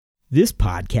This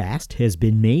podcast has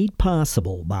been made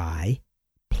possible by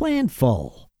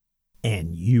Planful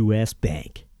and U.S.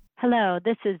 Bank. Hello,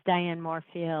 this is Diane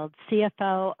Moorfield,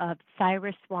 CFO of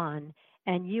CyrusOne,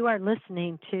 and you are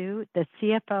listening to the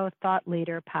CFO Thought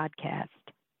Leader podcast.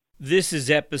 This is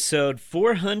episode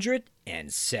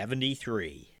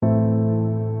 473.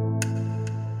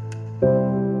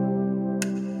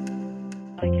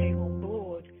 I came on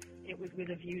board, it was with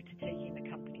a view to taking the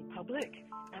company public,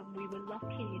 and we were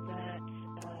lucky that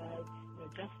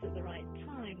just at the right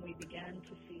time we began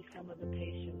to see some of the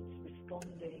patients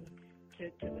responding to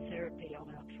the therapy on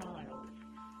our trials,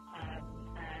 and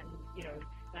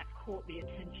that caught the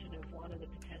attention of one of the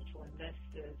potential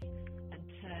investors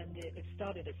and it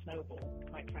started a snowball,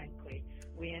 quite frankly.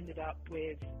 We ended up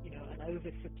with an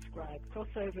oversubscribed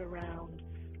crossover round.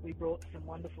 We brought some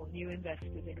wonderful new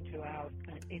investors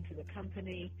into the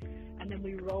company, and then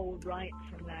we rolled right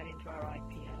from that into our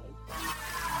IPO.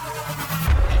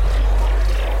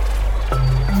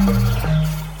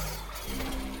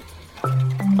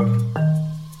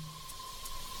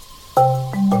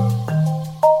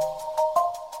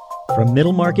 From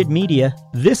Middle Market Media,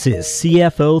 this is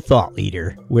CFO Thought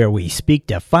Leader, where we speak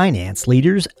to finance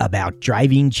leaders about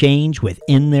driving change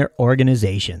within their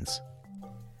organizations.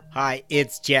 Hi,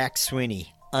 it's Jack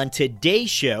Sweeney. On today's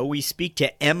show, we speak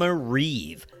to Emma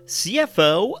Reeve,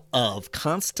 CFO of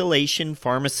Constellation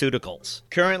Pharmaceuticals.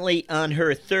 Currently on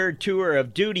her third tour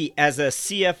of duty as a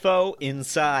CFO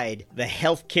inside the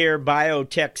healthcare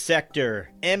biotech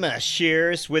sector, Emma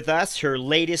shares with us her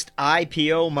latest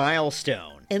IPO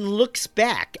milestone and looks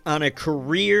back on a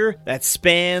career that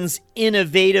spans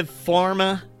innovative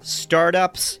pharma,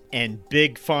 startups, and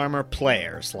big pharma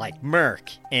players like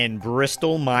Merck and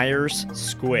Bristol Myers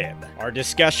Squibb. Our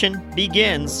discussion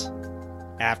begins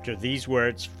after these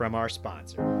words from our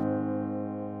sponsor.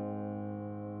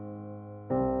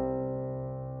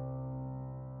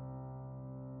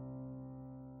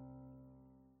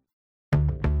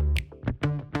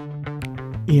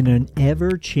 In an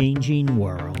ever-changing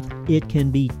world, it can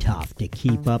be tough to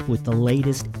keep up with the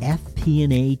latest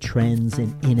FP&A trends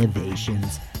and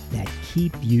innovations that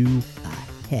keep you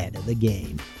ahead of the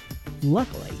game.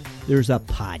 Luckily, there's a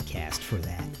podcast for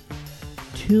that.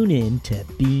 Tune in to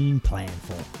Being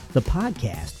Planful, the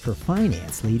podcast for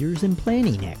finance leaders and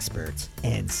planning experts,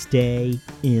 and stay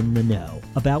in the know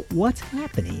about what's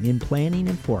happening in planning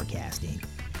and forecasting.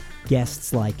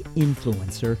 Guests like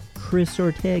influencer Chris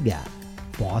Ortega,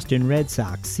 Boston Red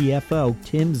Sox CFO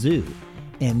Tim Zhu,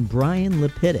 and Brian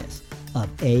Lapidus of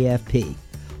AFP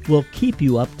will keep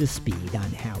you up to speed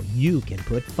on how you can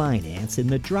put finance in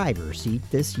the driver's seat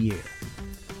this year.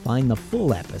 Find the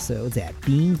full episodes at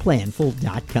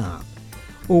beingplanful.com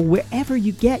or wherever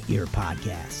you get your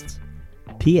podcasts.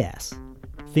 P.S.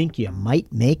 Think you might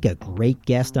make a great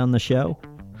guest on the show?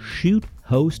 Shoot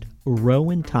host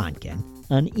Rowan Tonkin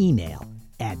an email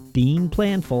at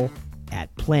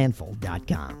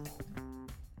beingplanful@planful.com.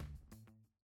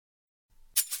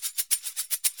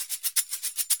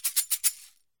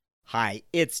 Hi,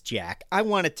 it's Jack. I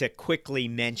wanted to quickly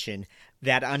mention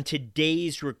that on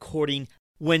today's recording,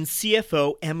 when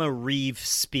CFO Emma Reeve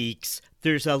speaks,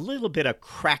 there's a little bit of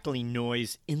crackling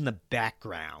noise in the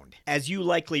background. As you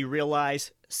likely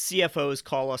realize, CFOs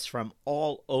call us from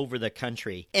all over the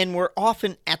country, and we're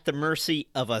often at the mercy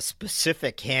of a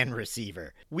specific hand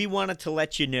receiver. We wanted to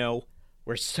let you know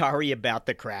we're sorry about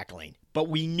the crackling, but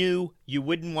we knew you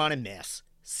wouldn't want to miss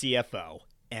CFO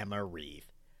Emma Reeve.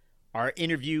 Our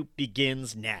interview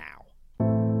begins now.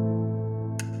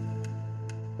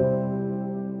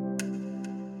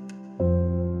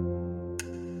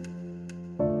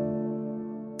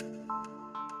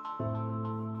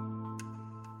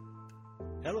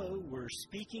 Hello, we're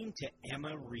speaking to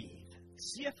Emma Reeve,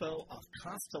 CFO of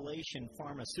Constellation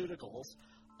Pharmaceuticals,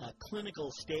 a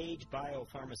clinical stage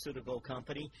biopharmaceutical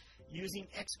company using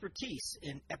expertise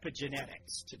in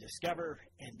epigenetics to discover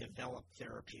and develop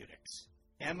therapeutics.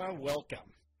 Emma,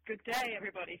 welcome. Good day,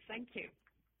 everybody. Thank you.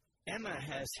 Emma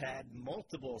has had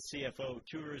multiple CFO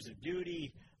tours of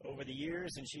duty over the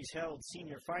years, and she's held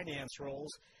senior finance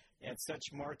roles at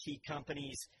such marquee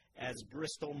companies as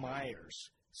Bristol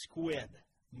Myers, Squibb,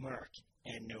 Merck,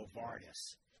 and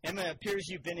Novartis. Emma, it appears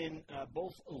you've been in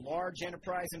both large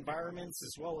enterprise environments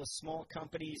as well as small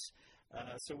companies,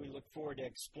 so we look forward to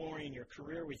exploring your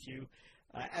career with you.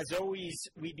 As always,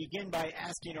 we begin by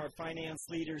asking our finance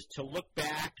leaders to look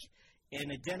back and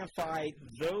identify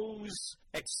those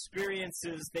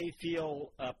experiences they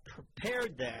feel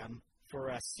prepared them for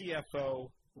a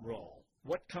CFO role.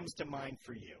 What comes to mind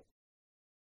for you?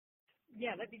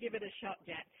 Yeah, let me give it a shot,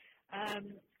 Jack.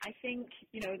 I think,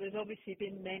 there's obviously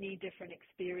been many different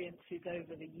experiences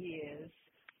over the years.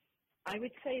 I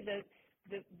would say that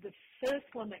the first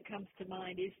one that comes to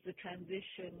mind is the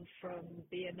transition from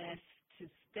BMS to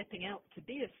stepping out to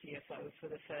be a CFO for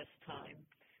the first time,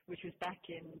 which was back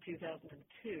in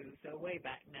 2002, so way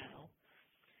back now.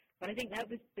 But I think that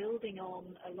was building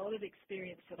on a lot of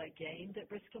experience that I gained at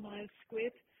Bristol Myers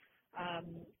Squibb,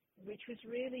 which was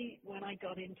really when I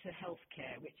got into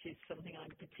healthcare, which is something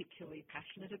I'm particularly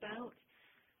passionate about.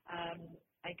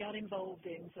 I got involved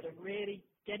in sort of really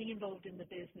getting involved in the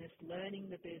business, learning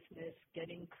the business,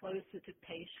 getting closer to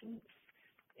patients,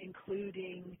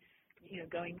 including,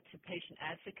 going to patient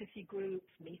advocacy groups,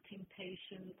 meeting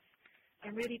patients,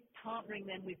 and really partnering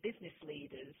them with business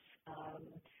leaders,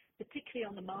 particularly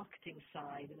on the marketing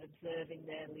side and observing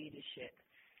their leadership.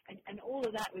 And all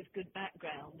of that was good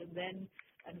background. And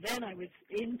then I was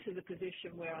into the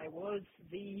position where I was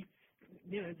the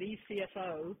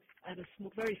CFO at a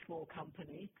very small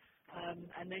company,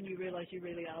 and then you realize you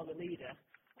really are the leader,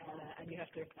 and you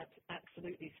have to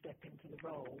absolutely step into the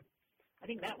role. I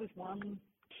think that was one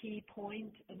key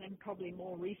point, and then probably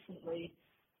more recently,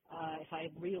 if I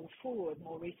reel forward,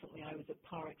 more recently I was at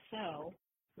Pharmaceuticals,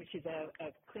 which is a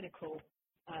clinical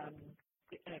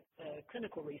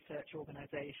research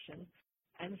organization.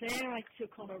 And there I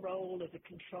took on a role as a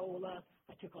controller.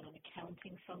 I took on an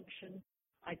accounting function.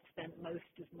 I'd spent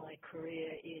most of my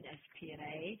career in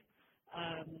FP&A.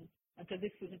 And so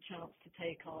this was a chance to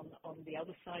take on the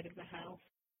other side of the house.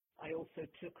 I also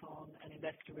took on an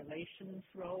investor relations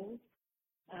role.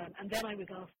 And then I was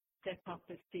asked to step up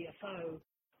as CFO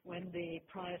when the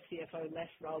prior CFO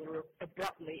left rather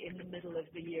abruptly in the middle of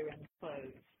the year-end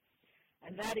close.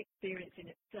 And that experience in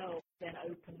itself then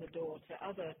opened the door to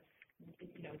other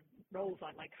roles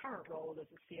like my current role as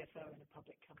a CFO in a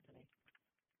public company.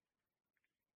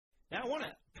 Now, I want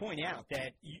to point out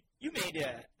that you made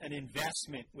an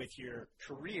investment with your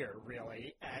career,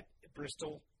 really, at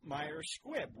Bristol Myers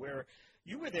Squibb, where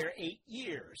you were there 8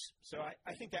 years. So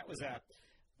I think that was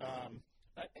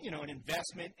an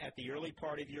investment at the early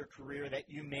part of your career that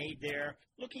you made there.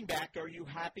 Looking back, are you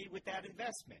happy with that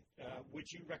investment?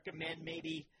 Would you recommend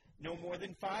maybe no more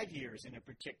than 5 years in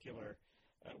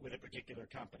with a particular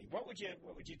company? What would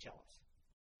you tell us?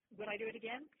 Would I do it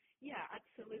again? Yeah,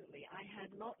 absolutely. I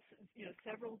had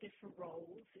several different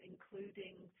roles,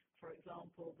 including, for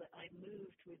example, that I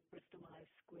moved with Bristol Myers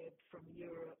Squibb from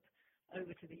Europe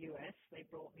over to the U.S. They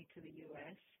brought me to the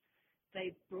U.S.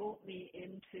 They brought me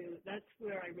that's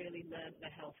where I really learned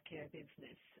the healthcare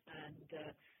business, and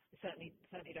certainly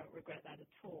don't regret that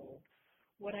at all.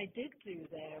 What I did do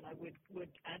there, and I would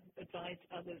advise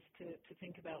others to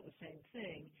think about the same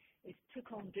thing, is took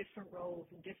on different roles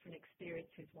and different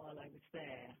experiences while I was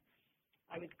there.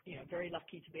 I was very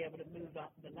lucky to be able to move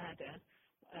up the ladder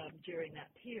during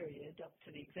that period up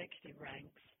to the executive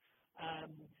ranks.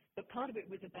 But part of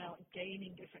it was about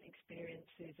gaining different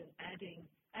experiences and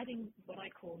adding what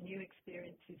I call new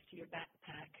experiences to your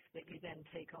backpack that you then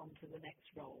take on to the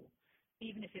next role,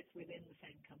 even if it's within the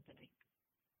same company.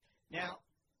 Now,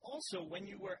 also, when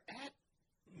you were at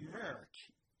Merck,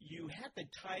 you had the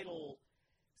title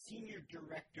Senior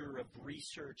Director of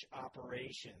Research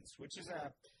Operations, which is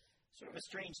a sort of a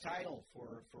strange title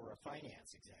for a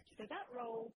finance executive. So that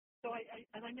role,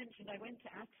 as I mentioned, I went to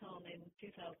Ascent in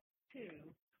 2002,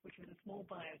 which was a small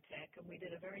biotech, and we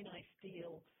did a very nice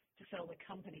deal to sell the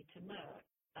company to Merck.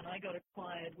 And I got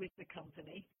acquired with the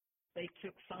company. They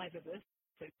took 5 of us,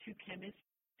 so 2 chemists,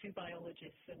 2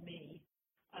 biologists, and me.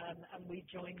 And we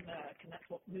joined Merck, and that's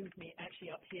what moved me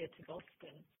actually up here to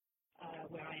Boston,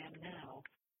 where I am now.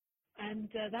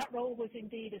 And that role was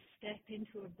indeed a step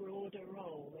into a broader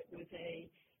role. It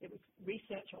was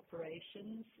research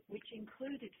operations, which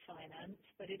included finance,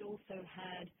 but it also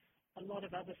had a lot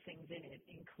of other things in it,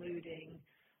 including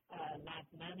lab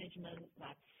management,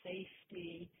 lab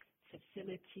safety,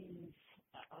 facilities,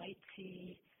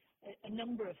 IT. A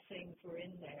number of things were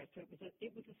in there. So it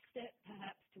was a step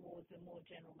perhaps towards a more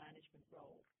general management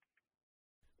role.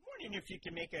 I'm wondering if you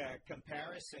can make a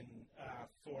comparison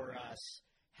for us,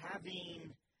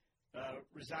 having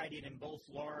resided in both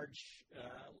large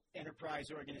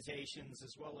enterprise organizations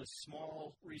as well as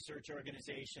small research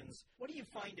organizations. What do you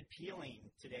find appealing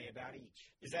today about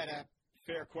each? Is that a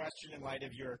fair question in light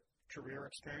of your career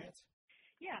experience?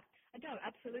 Yeah, no,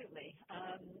 absolutely.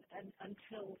 And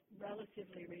until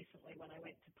relatively recently when I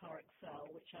went to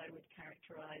Pharmaceuticals, which I would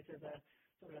characterize as a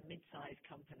sort of a mid-sized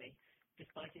company,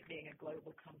 despite it being a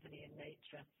global company in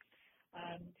nature.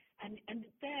 And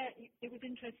there, it was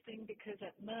interesting because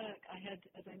at Merck, I had,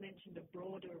 as I mentioned, a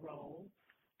broader role.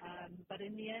 But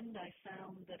in the end, I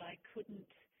found that I couldn't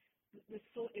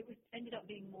ended up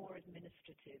being more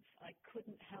administrative. I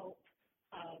couldn't help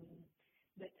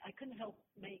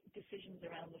make decisions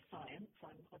around the science.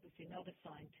 I'm obviously not a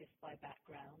scientist by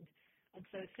background. And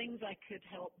so things I could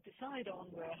help decide on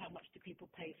were how much do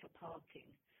people pay for parking.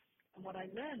 And what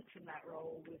I learned from that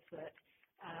role was that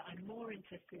I'm more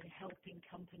interested in helping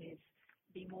companies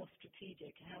be more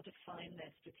strategic, how to find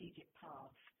their strategic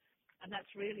path. And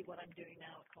that's really what I'm doing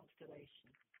now at Constellation.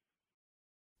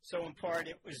 So in part,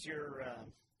 it was your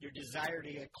desire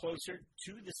to get closer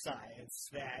to the science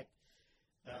that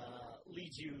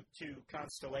leads you to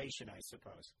Constellation, I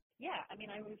suppose. Yeah, I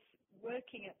mean, I was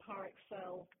working at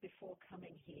Pharmaceuticals before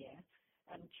coming here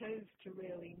and chose to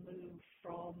really move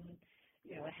from,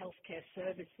 a healthcare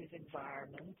services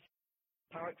environment.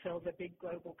 Pharmaceuticals is a big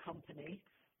global company.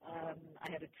 I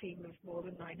had a team of more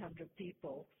than 900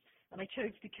 people, and I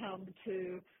chose to come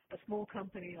to a small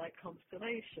company like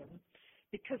Constellation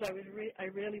because I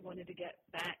really wanted to get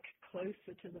back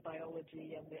closer to the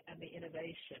biology and the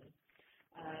innovation.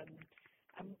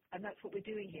 And that's what we're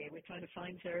doing here. We're trying to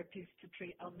find therapies to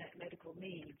treat unmet medical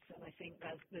needs, and I think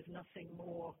there's nothing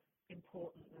more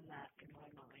important than that in my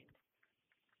mind.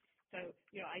 So,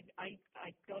 I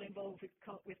got involved with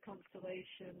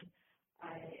Constellation.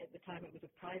 At the time, it was a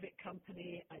private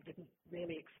company. I didn't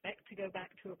really expect to go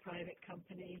back to a private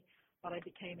company, but I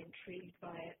became intrigued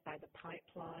by it, by the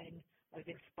pipeline. I was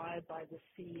inspired by the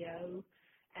CEO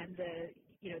and the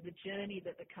journey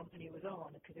that the company was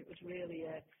on, because it was really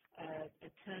a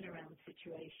turnaround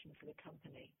situation for the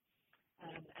company.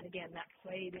 And again, that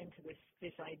played into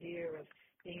this idea of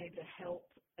being able to help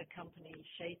a company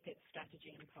shape its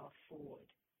strategy and path forward.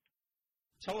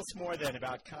 Tell us more then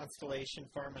about Constellation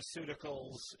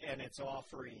Pharmaceuticals and its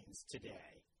offerings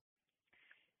today.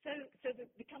 So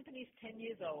the company's 10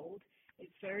 years old.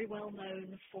 It's very well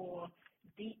known for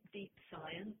deep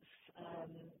science.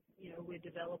 We're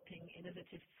developing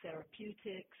innovative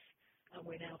therapeutics, and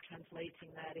we're now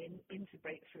translating that into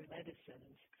breakthrough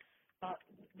medicines. But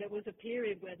there was a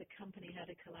period where the company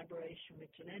had a collaboration with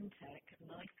Genentech, a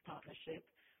nice partnership,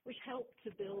 which helped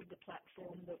to build the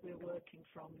platform that we're working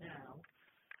from now.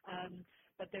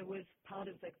 But there was part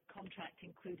of the contract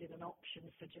included an option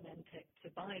for Genentech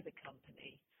to buy the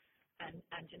company, and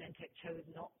Genentech chose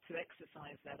not to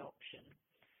exercise that option.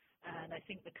 And I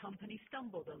think the company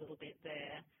stumbled a little bit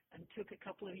there and took a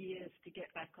couple of years to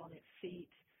get back on its feet.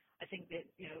 I think that,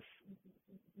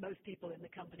 most people in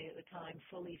the company at the time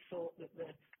fully thought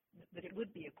that it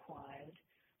would be acquired,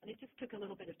 and it just took a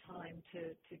little bit of time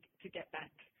to get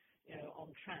back,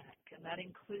 on track. And that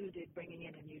included bringing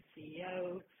in a new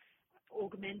CEO,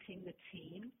 augmenting the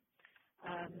team,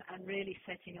 and really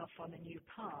setting off on a new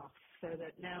path, so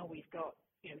that now we've got,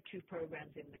 2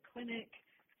 programs in the clinic.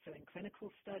 So in clinical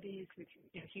studies, with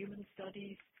human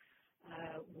studies,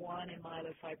 one in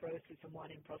myelofibrosis and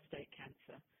one in prostate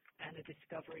cancer, and a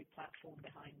discovery platform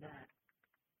behind that.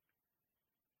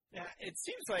 Now, it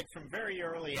seems like from very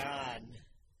early on,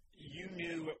 you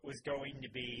knew it was going to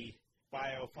be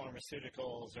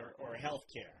biopharmaceuticals or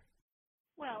healthcare.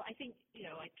 Well, I think,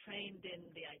 I trained in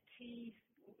the IT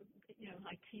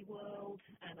world,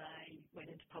 and I went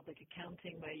into public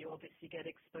accounting, where you obviously get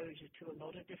exposure to a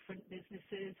lot of different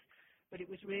businesses. But it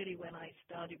was really when I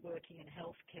started working in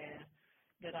healthcare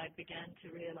that I began to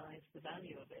realize the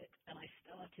value of it. And I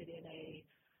started in an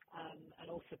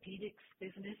orthopedics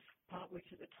business,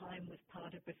 which at the time was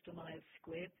part of Bristol Myers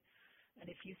Squibb. And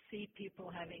if you see people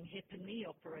having hip and knee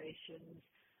operations,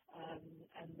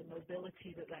 and the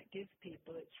mobility that gives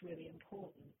people, it's really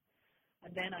important.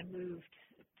 And then I moved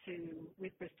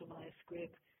with Bristol Myers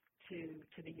Squibb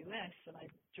to the US, and I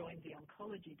joined the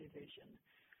oncology division.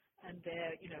 And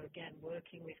there, again,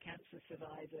 working with cancer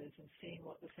survivors and seeing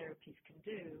what the therapies can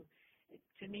do,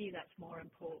 to me, that's more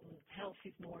important. Health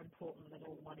is more important than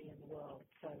all the money in the world.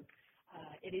 So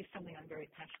it is something I'm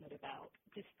very passionate about,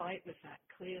 despite the fact,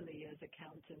 clearly, as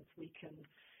accountants, we're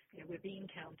being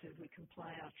counted, we can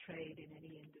ply our trade in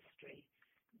any industry.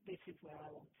 This is where I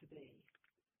want to be.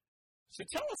 So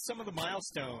tell us some of the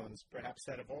milestones, perhaps,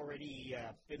 that have already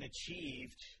been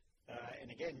achieved.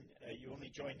 And again, you only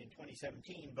joined in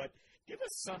 2017, but give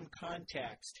us some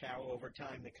context how over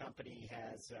time the company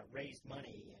has raised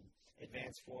money and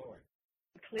advanced forward.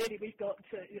 Clearly, we've got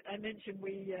I mentioned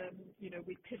we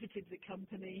pivoted the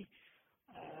company.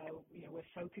 We're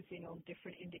focusing on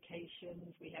different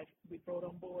indications. We brought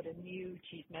on board a new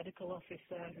chief medical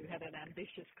officer who had an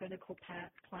ambitious clinical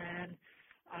plan,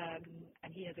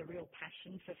 and he has a real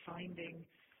passion for finding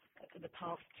the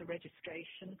path to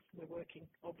registration. We're working,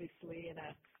 obviously, in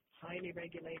a highly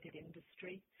regulated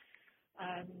industry,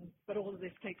 but all of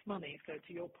this takes money. So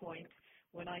to your point,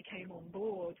 when I came on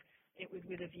board, it was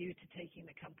with a view to taking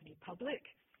the company public.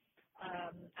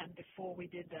 And before we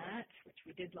did that, which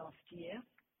we did last year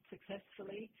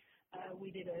successfully,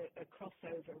 we did a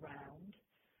crossover round,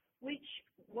 which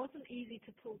wasn't easy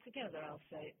to pull together, I'll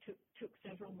say. It took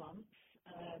several months.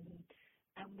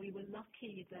 And we were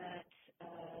lucky that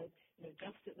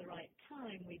just at the right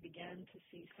time, we began to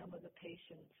see some of the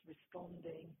patients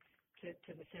responding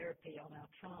to the therapy on our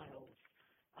trials.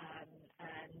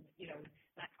 And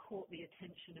that caught the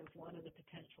attention of one of the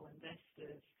potential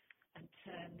investors and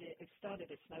it started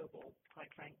a snowball,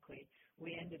 quite frankly.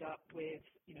 We ended up with,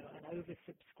 an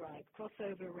oversubscribed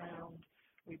crossover round.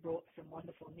 We brought some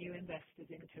wonderful new investors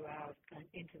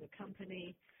into the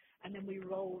company, and then we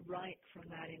rolled right from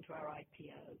that into our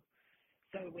IPO.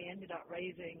 So we ended up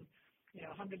raising,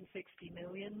 $160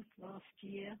 million last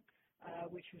year,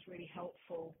 which was really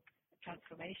helpful,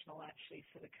 transformational actually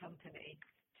for the company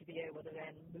to be able to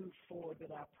then move forward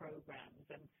with our programs.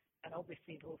 And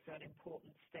obviously also an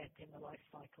important step in the life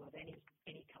cycle of any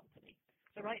company.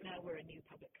 So right now we're a new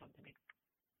public company.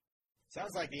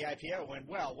 Sounds like the IPO went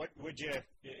well. What would you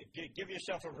give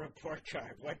yourself a report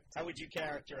card? How would you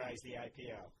characterize the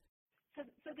IPO? So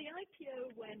the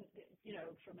IPO went,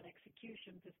 from an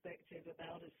execution perspective,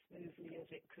 about as smoothly as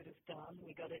it could have done.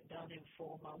 We got it done in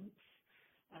 4 months,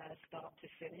 start to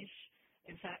finish.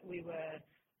 In fact, we were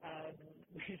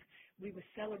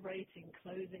celebrating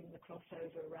closing the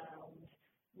crossover round.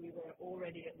 We were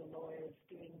already at the lawyers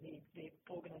doing the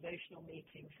organizational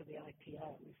meeting for the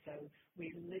IPO. So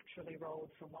we literally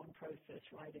rolled from one process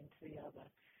right into the other.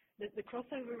 The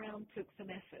crossover round took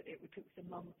some effort. It took some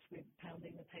months with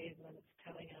pounding the pavements,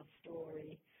 telling our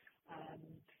story,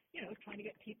 trying to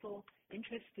get people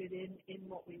interested in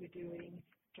what we were doing,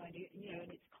 trying to,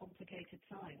 and it's complicated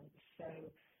science. So,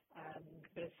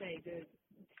 but I say,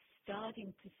 starting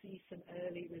to see some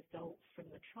early results from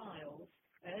the trials,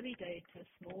 early data,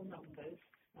 small numbers,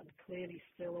 and clearly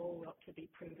still all up to be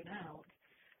proven out.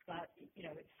 But,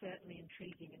 it's certainly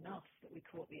intriguing enough that we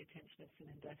caught the attention of some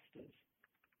investors.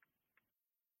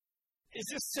 Is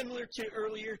this similar to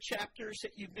earlier chapters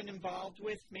that you've been involved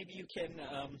with? Maybe you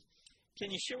can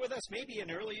you share with us maybe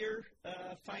an earlier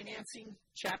financing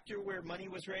chapter where money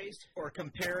was raised, or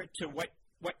compare it to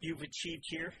what you've achieved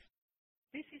here?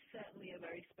 This is certainly a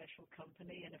very special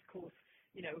company, and of course,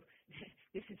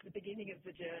 this is the beginning of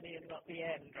the journey and not the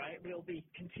end, right? We'll be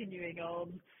continuing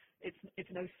on.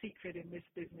 It's no secret in this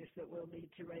business that we'll need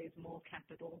to raise more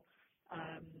capital,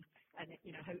 and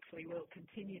hopefully we'll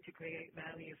continue to create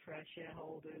value for our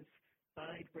shareholders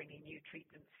by bringing new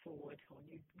treatments forward or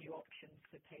new options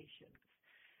for patients.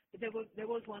 But there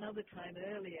was one other time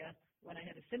earlier when I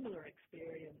had a similar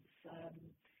experience,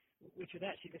 which was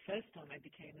actually the first time I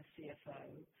became a CFO,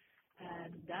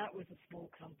 and that was a small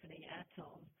company,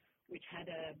 Atom, which had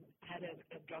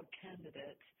a drug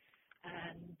candidate,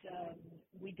 and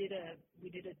we did a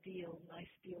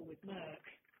nice deal with Merck,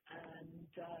 and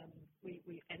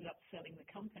we ended up selling the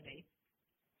company,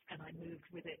 and I moved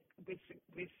with it.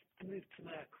 I moved to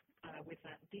Merck with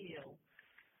that deal,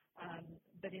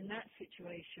 but in that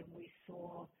situation we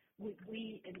saw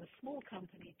we in the small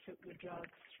company took the drug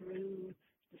through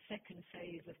the second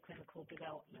phase of clinical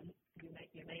development.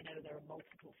 You may know there are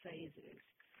multiple phases.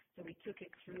 So we took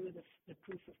it through the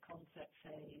proof of concept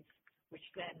phase, which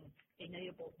then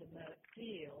enabled the Merck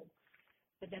deal.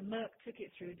 But then Merck took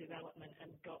it through development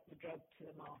and got the drug to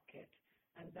the market.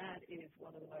 And that is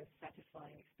one of the most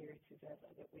satisfying experiences ever,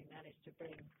 that we managed to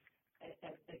bring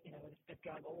a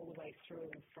drug all the way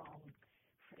through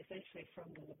essentially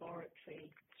from the laboratory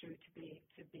through to be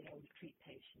able to treat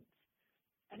patients.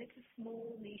 And it's a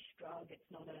small niche drug. It's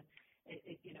not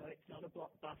it's not a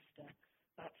blockbuster,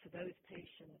 but for those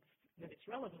patients that it's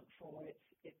relevant for, it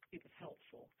was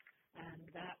helpful, and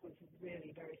that was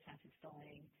really very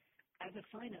satisfying as a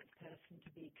finance person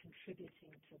to be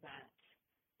contributing to that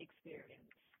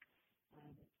experience.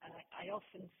 And I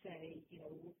often say,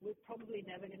 we're probably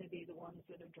never going to be the ones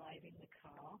that are driving the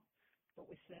car, but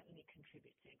we're certainly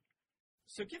contributing.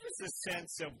 So give us a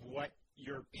sense of what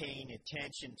you're paying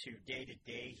attention to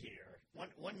day here.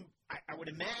 I would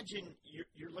imagine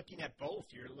you're looking at both.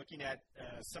 You're looking at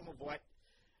some of what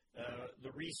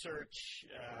the research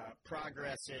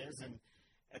progress is, and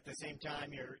at the same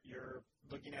time you're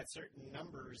looking at certain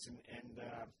numbers and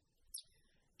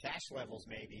cash levels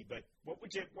maybe. But what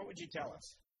would you tell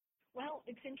us? Well,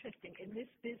 it's interesting. In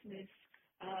this business,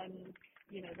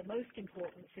 the most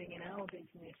important thing in our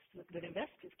business that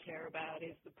investors care about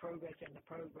is the progress in the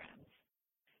programs.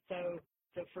 So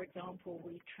for example,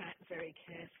 we track very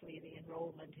carefully the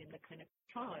enrollment in the clinical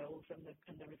trials and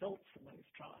the results from those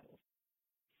trials.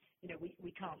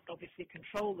 we can't obviously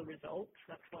control the results.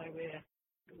 That's why we're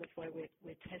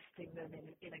testing them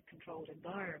in a controlled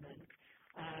environment.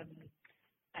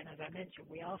 And as I mentioned,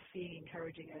 we are seeing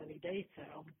encouraging early data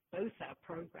on both our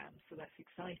programs, so that's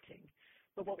exciting.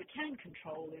 But what we can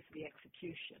control is the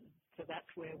execution. So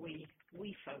that's where we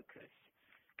focus.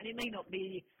 And it may not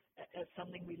be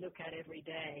something we look at every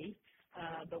day,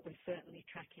 but we're certainly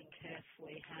tracking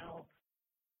carefully how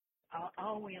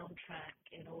are we on track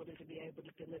in order to be able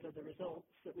to deliver the results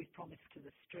that we've promised to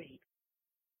the street.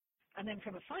 And then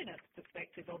from a finance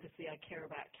perspective, obviously I care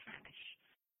about cash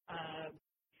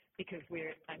because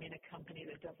I'm in a company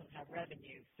that doesn't have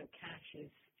revenue, so cash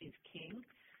is king.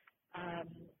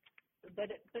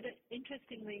 But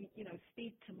interestingly,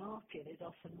 speed to market is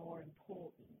often more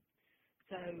important.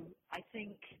 So I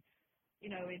think,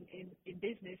 in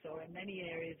business or in many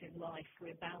areas in life,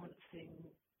 we're balancing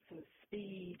sort of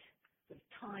speed, sort of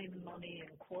time, money,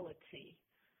 and quality.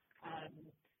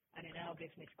 And in our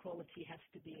business, quality has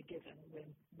to be a given.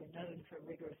 We're known for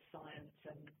rigorous science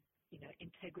and,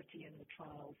 integrity in the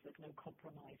trials. There's no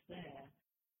compromise there.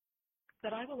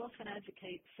 But I will often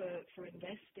advocate for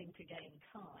investing to gain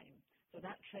time. So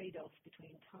that trade-off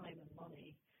between time and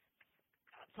money.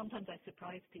 Sometimes I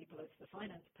surprise people as the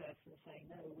finance person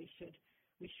saying, no, we should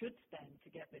spend to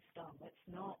get this done. Let's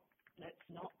not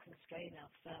constrain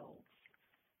ourselves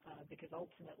because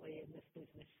ultimately in this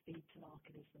business, speed to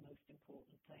market is the most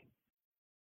important thing.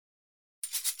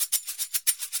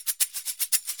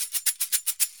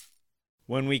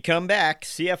 When we come back,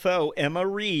 CFO Emma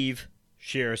Reeve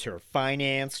shares her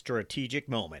finance strategic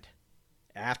moment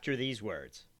after these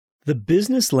words. The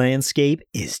business landscape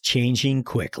is changing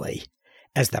quickly.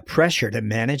 As the pressure to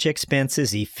manage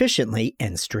expenses efficiently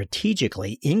and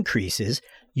strategically increases,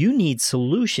 you need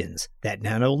solutions that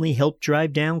not only help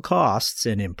drive down costs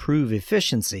and improve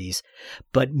efficiencies,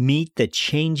 but meet the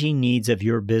changing needs of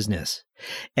your business.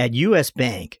 At U.S.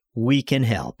 Bank, we can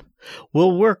help.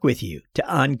 We'll work with you to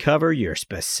uncover your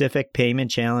specific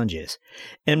payment challenges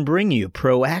and bring you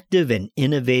proactive and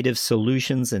innovative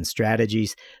solutions and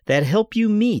strategies that help you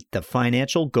meet the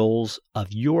financial goals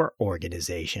of your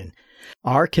organization.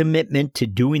 Our commitment to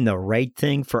doing the right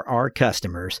thing for our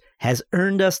customers has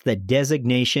earned us the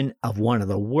designation of one of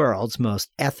the world's most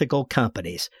ethical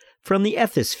companies from the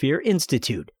Ethisphere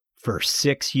Institute for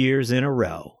 6 years in a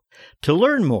row. To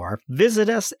learn more, visit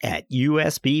us at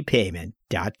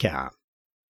usbpayment.com.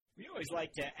 We always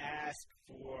like to ask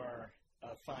for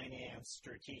a finance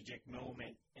strategic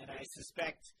moment, and I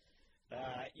suspect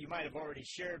you might have already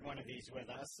shared one of these with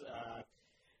us,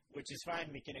 which is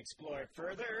fine. We can explore it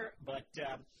further, but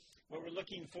what we're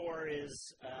looking for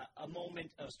is a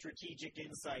moment of strategic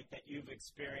insight that you've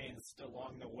experienced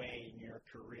along the way in your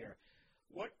career.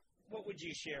 What would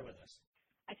you share with us?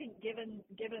 I think given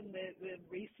the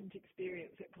recent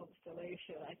experience at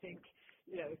Constellation, I think,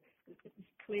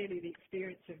 clearly the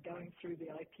experience of going through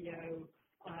the IPO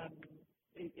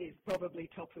is probably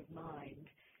top of mind.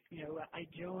 I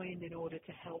joined in order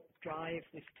to help drive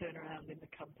this turnaround in the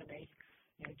company,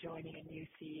 joining a new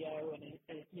CEO and a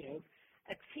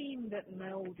team that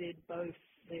melded both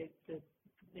the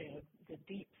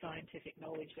deep scientific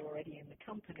knowledge already in the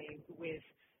company with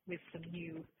some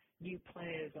new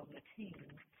players on the team.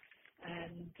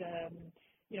 And,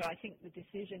 I think the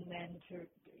decision then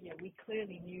we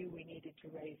clearly knew we needed to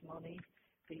raise money.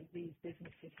 These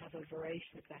businesses have a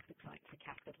voracious appetite for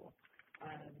capital,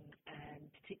 and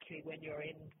particularly when you're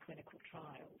in clinical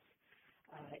trials.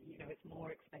 It's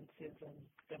more expensive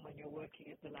than when you're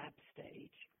working at the lab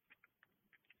stage.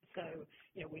 So,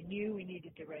 we knew we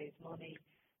needed to raise money,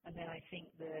 and then I think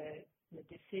the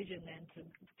decision then to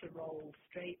roll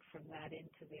straight from that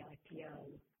into the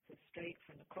IPO, so straight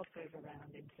from the crossover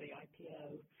round into the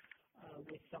IPO,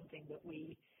 with something that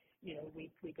we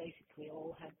basically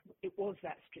all had. It was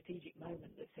that strategic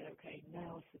moment that said, okay,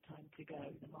 now's the time to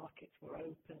go. The markets were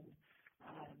open,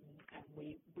 and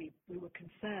we were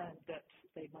concerned that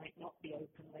they might not be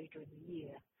open later in the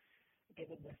year,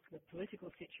 given the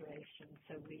political situation.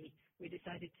 So we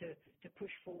decided to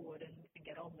push forward and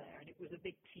get on there. And it was a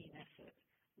big team effort,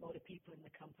 a lot of people in the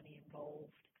company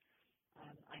involved.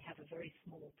 I have a very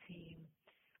small team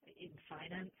in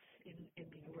finance.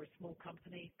 We're a small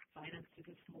company. Finance is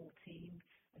a small team.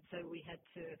 And so we had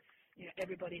to,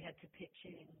 everybody had to pitch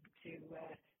in to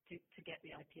get the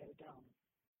IPO done.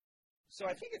 So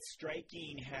I think it's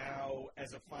striking how,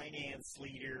 as a finance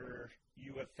leader,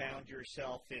 you have found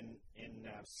yourself in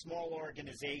small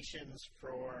organizations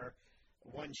for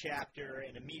one chapter,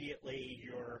 and immediately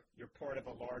you're part of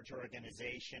a large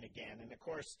organization again. And of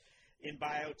course, in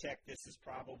biotech, this is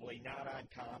probably not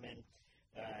uncommon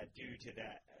due to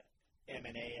the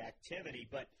M&A activity.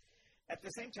 But at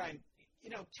the same time,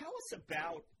 tell us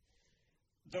about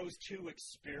those two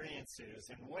experiences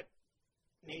and what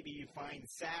maybe you find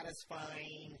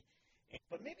satisfying,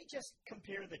 but maybe just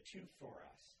compare the two for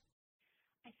us.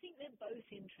 I think they're both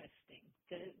interesting.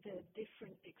 They're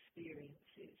different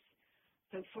experiences.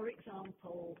 So, for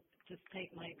example, just take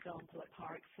my example at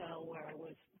Pharmaceuticals, where I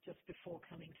was just before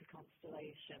coming to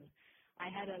Constellation.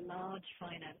 I had a large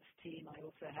finance team. I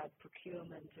also had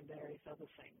procurement and various other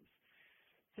things.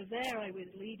 So there I was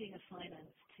leading a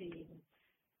finance team.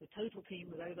 The total team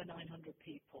was over 900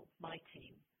 people, my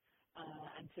team.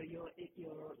 And so you're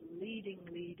leading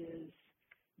leaders.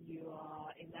 You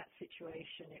are in that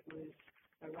situation. It was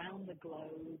around the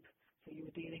globe. So you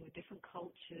were dealing with different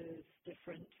cultures,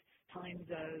 different time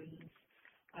zones,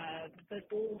 but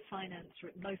all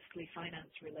mostly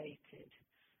finance related.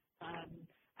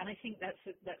 And I think that's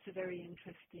a very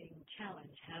interesting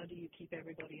challenge. How do you keep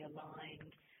everybody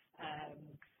aligned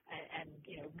and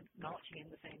marching in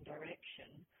the same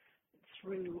direction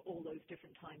through all those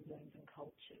different time zones and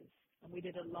cultures? And we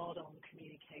did a lot on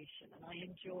communication, and I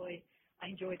enjoy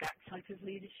that type of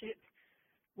leadership.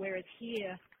 Whereas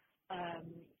here,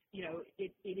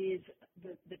 it is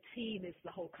the team is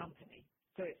the whole company.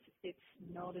 So it's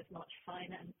not as much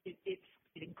finance. It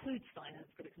includes finance,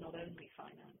 but it's not only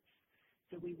finance.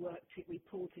 So we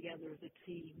pull together as a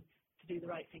team to do the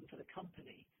right thing for the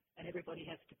company, and everybody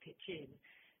has to pitch in.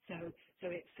 So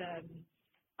it's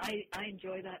I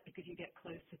enjoy that because you get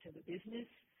closer to the business,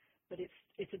 but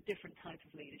it's a different type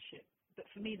of leadership. But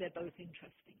for me, they're both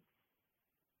interesting.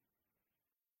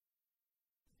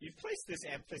 You've placed this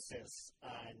emphasis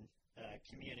on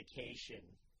communication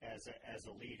as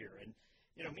a leader, and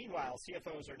meanwhile,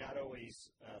 CFOs are not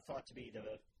always thought to be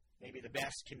maybe the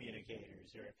best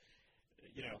communicators, or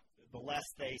the less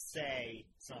they say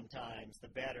sometimes, the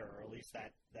better, or at least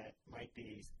that might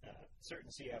be certain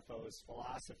CFOs'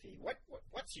 philosophy.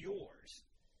 What's yours?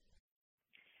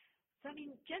 So,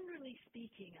 generally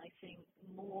speaking, I think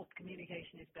more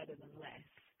communication is better than less.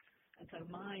 And so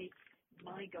my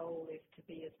goal is to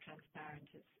be as transparent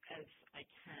as I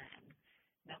can.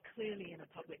 Now, clearly, in a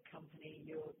public company,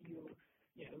 you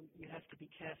have to be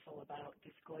careful about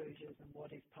disclosures and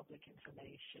what is public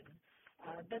information.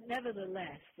 But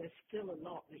nevertheless, there's still a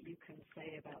lot that you can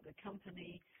say about the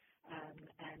company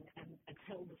and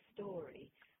tell the story.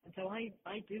 And so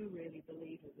I do really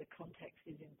believe that the context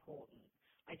is important.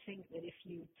 I think that if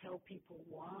you tell people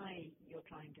why you're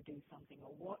trying to do something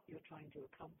or what you're trying to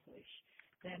accomplish,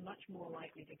 they're much more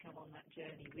likely to come on that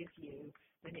journey with you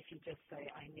than if you just say,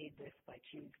 I need this by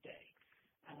Tuesday.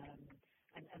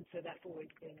 And so that's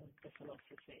always been the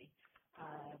philosophy.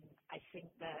 I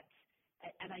think that,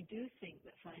 and I do think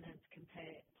that finance can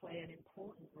play an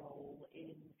important role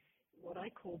in what I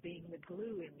call being the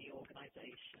glue in the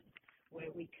organization, where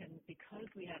we can, because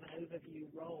we have an overview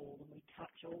role and we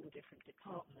touch all the different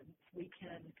departments, we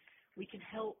can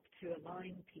help to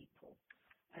align people.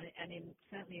 And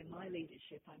certainly in my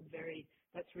leadership,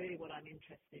 that's really what I'm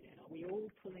interested in. Are we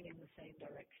all pulling in the same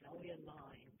direction? Are we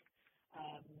aligned?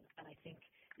 And I think,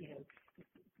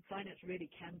 finance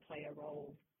really can play a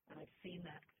role. And I've seen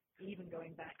that even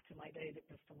going back to my days at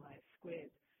Bristol Myers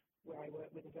Squibb, where I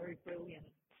worked with a very brilliant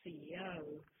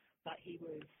CEO, but he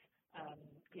was,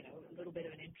 a little bit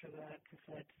of an introvert,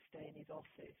 preferred to stay in his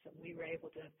office. And we were able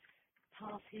to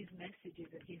pass his messages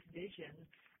and his vision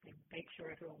and make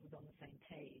sure everyone was on the same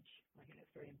page. I think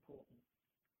that's very important.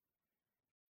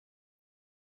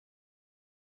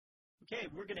 Okay,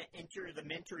 we're going to enter the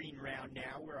mentoring round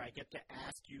now, where I get to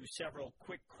ask you several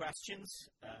quick questions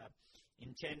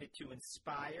intended to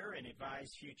inspire and advise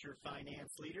future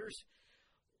finance leaders.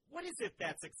 What is it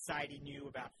that's exciting you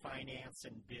about finance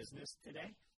and business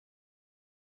today?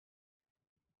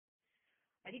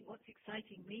 I think what's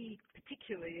exciting me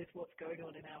particularly is what's going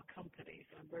on in our company.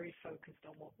 So I'm very focused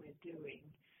on what we're doing.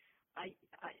 I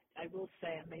will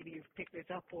say, and maybe you've picked this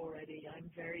up already,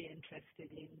 I'm very interested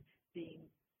in being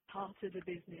part of the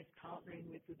business, partnering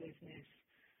with the business,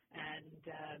 and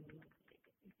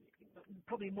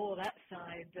probably more that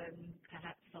side than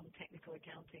perhaps some technical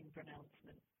accounting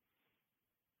pronouncement.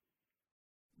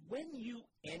 When you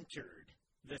entered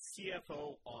the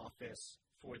CFO office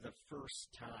for the first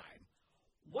time,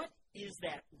 what is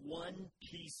that one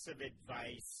piece of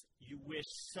advice you wish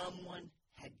someone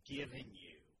had given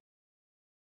you?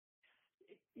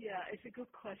 Yeah, it's a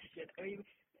good question.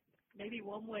 Maybe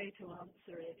one way to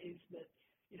answer it is that,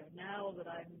 now that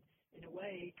I'm, in a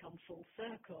way, come full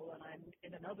circle and I'm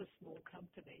in another small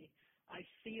company, I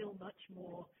feel much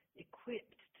more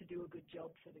equipped to do a good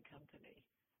job for the company.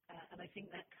 And I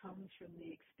think that comes from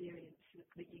the experience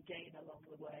that you gain along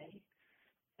the way.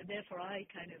 And therefore, I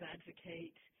kind of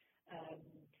advocate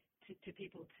to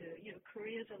people to,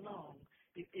 careers are long.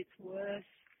 It's worth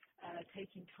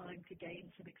taking time to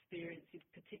gain some experiences,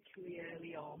 particularly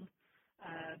early on,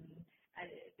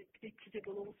 because it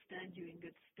will all stand you in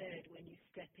good stead when you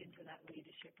step into that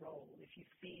leadership role if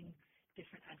you've seen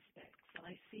different aspects. And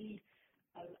I see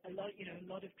a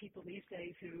lot of people these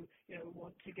days who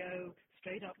want to go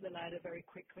straight up the ladder very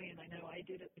quickly, and I know I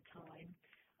did at the time.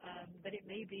 But it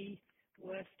may be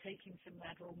worth taking some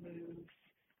lateral moves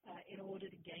in order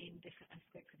to gain different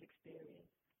aspects of experience.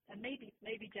 And maybe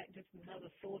Jack, just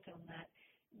another thought on that.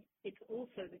 It's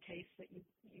also the case that you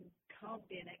can't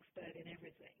be an expert in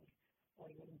everything,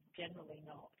 or you're generally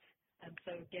not. And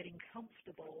so getting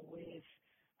comfortable with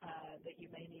that you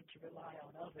may need to rely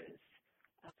on others.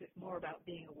 It's more about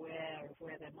being aware of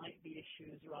where there might be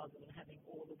issues rather than having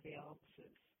all of the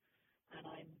answers. And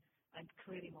I'm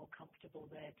clearly more comfortable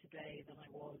there today than I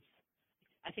was.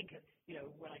 I think,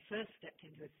 when I first stepped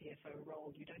into a CFO role,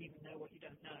 you don't even know what you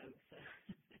don't know. So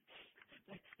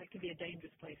that can be a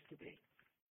dangerous place to be.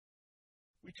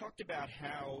 We talked about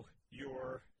how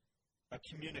you're a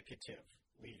communicative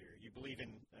leader. You believe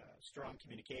in strong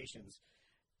communications.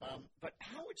 But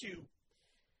how would you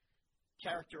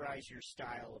characterize your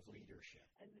style of leadership?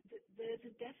 There's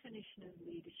a definition of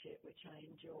leadership which I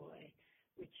enjoy,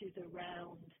 which is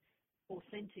around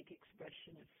authentic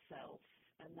expression of self,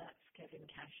 and that's Kevin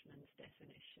Cashman's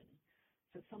definition.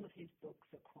 So some of his books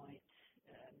are quite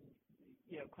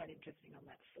interesting on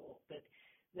that thought. But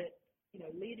that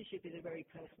leadership is a very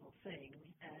personal thing,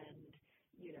 and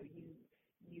you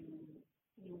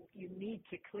need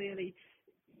to clearly.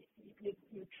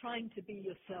 You're trying to be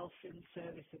yourself in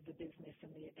service of the business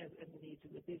and the needs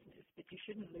of the business, but you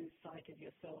shouldn't lose sight of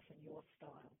yourself and your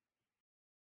style.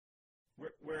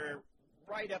 We're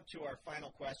right up to our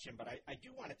final question, but I do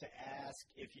wanted to ask,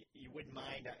 if you wouldn't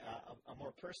mind, a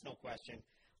more personal question.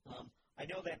 I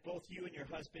know that both you and your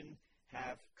husband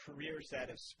have careers that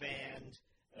have spanned,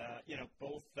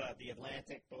 both the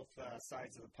Atlantic, both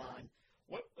sides of the pond.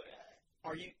 What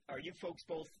are you folks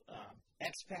both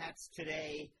expats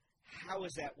today? How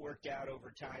has that worked out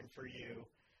over time for you?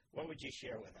 What would you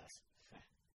share with us?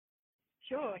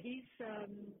 Sure. He's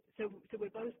so we're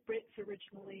both Brits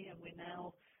originally, and we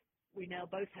now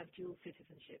both have dual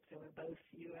citizenship. So we're both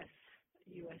US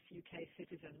UK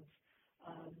citizens.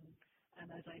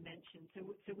 And as I mentioned,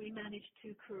 so we managed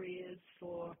two careers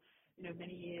for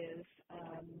many years,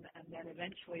 and then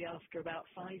eventually, after about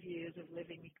 5 years of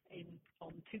living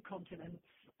on two continents,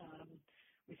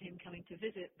 with him coming to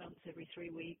visit once every 3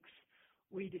 weeks,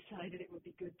 we decided it would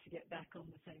be good to get back on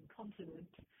the same continent,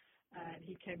 and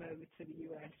he came over to the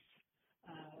US.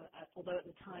 Although at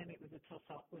the time it was a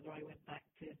toss-up whether I went back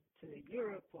to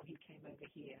Europe or he came over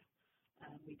here.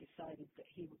 We decided that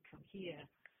he would come here,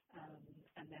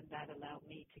 and then that allowed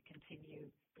me to continue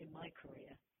in my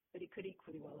career. But it could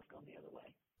equally well have gone the other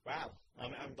way. Wow.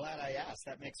 I'm glad I asked.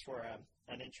 That makes for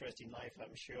an interesting life,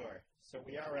 I'm sure. So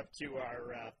we are up to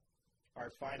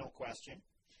our final question,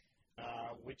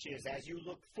 which is, as you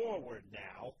look forward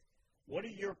now, what are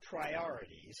your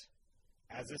priorities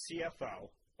as a CFO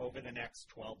over the next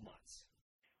 12 months?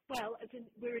 Well,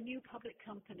 we're a new public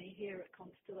company here at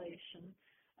Constellation,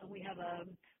 and we have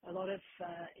a lot of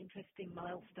interesting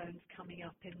milestones coming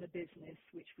up in the business,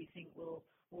 which we think will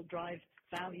drive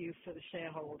value for the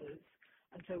shareholders.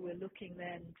 And so we're looking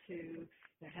then to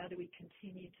how do we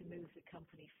continue to move the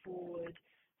company forward?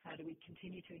 How do we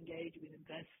continue to engage with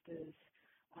investors?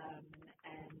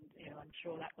 And I'm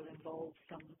sure that will involve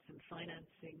some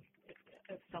financing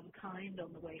of some kind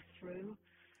on the way through.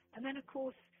 And then, of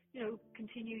course,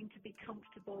 continuing to be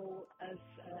comfortable as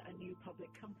a new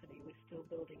public company. We're still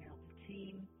building out the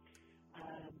team,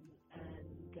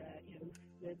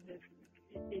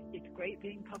 it's great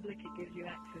being public. It gives you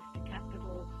access to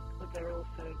capital, but there are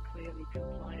also clearly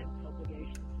compliance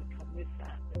obligations that come with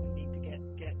that we need to get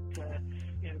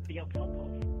be on top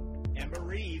of. Emma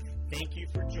Reeve, thank you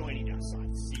for joining us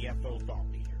on CFO Thought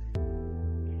Leader.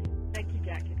 Thank you,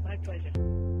 Jack. It's my pleasure.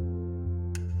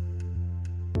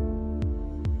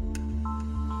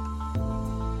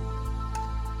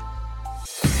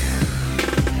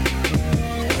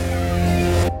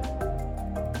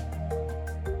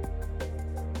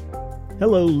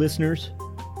 Hello, listeners.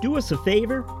 Do us a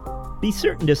favor. Be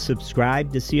certain to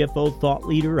subscribe to CFO Thought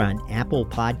Leader on Apple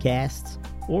Podcasts,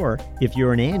 or if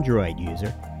you're an Android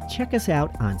user, check us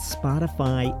out on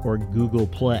Spotify or Google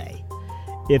Play.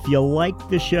 If you liked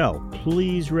the show,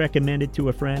 please recommend it to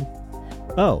a friend.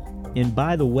 Oh, and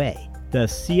by the way, the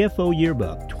CFO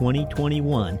Yearbook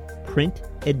 2021 print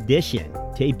edition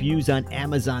debuts on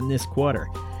Amazon this quarter.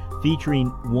 featuring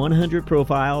 100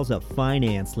 profiles of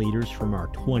finance leaders from our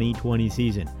 2020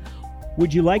 season.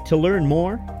 Would you like to learn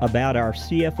more about our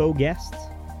CFO guests?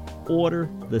 Order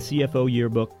the CFO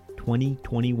Yearbook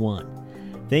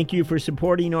 2021. Thank you for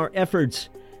supporting our efforts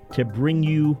to bring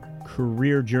you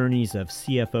career journeys of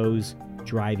CFOs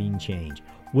driving change.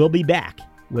 We'll be back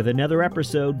with another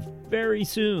episode very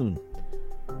soon.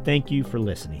 Thank you for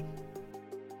listening.